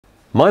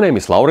My name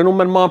is Lauri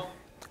Nummenmaa.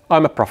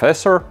 I'm a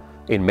professor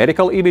in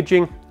medical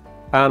imaging,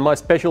 and my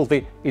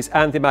specialty is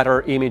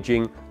antimatter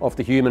imaging of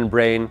the human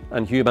brain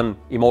and human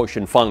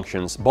emotion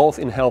functions, both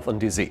in health and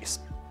disease.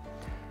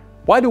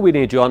 Why do we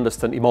need to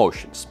understand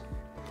emotions?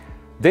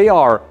 They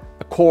are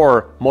a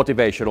core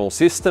motivational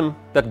system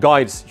that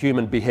guides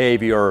human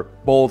behavior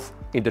both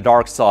in the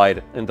dark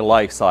side and the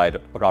light side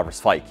of our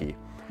psyche.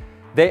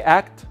 They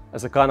act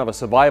as a kind of a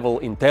survival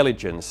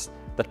intelligence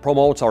that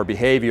promotes our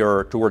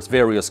behavior towards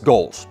various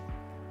goals.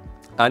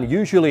 And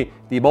usually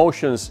the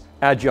emotions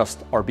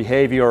adjust our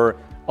behavior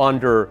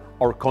under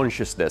our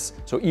consciousness.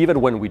 So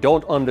even when we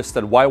don't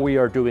understand why we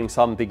are doing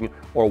something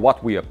or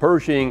what we are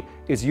pursuing,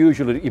 it's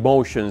usually the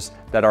emotions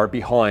that are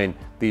behind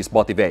these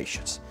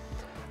motivations.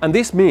 And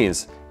this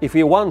means if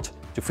we want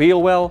to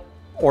feel well,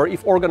 or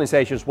if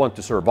organizations want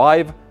to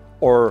survive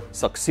or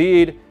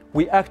succeed,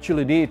 we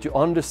actually need to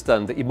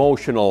understand the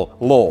emotional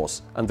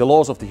laws and the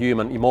laws of the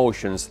human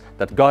emotions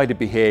that guide the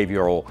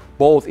behavioral,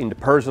 both in the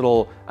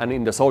personal and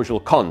in the social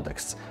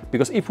contexts.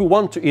 Because if we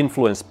want to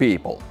influence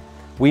people,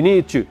 we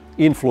need to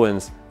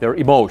influence their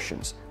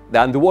emotions.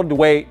 And the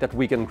way that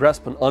we can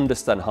grasp and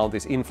understand how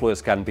this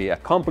influence can be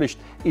accomplished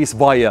is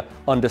via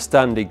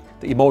understanding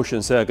the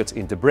emotion circuits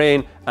in the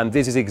brain, and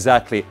this is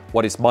exactly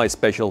what is my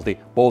specialty,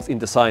 both in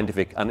the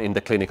scientific and in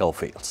the clinical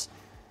fields.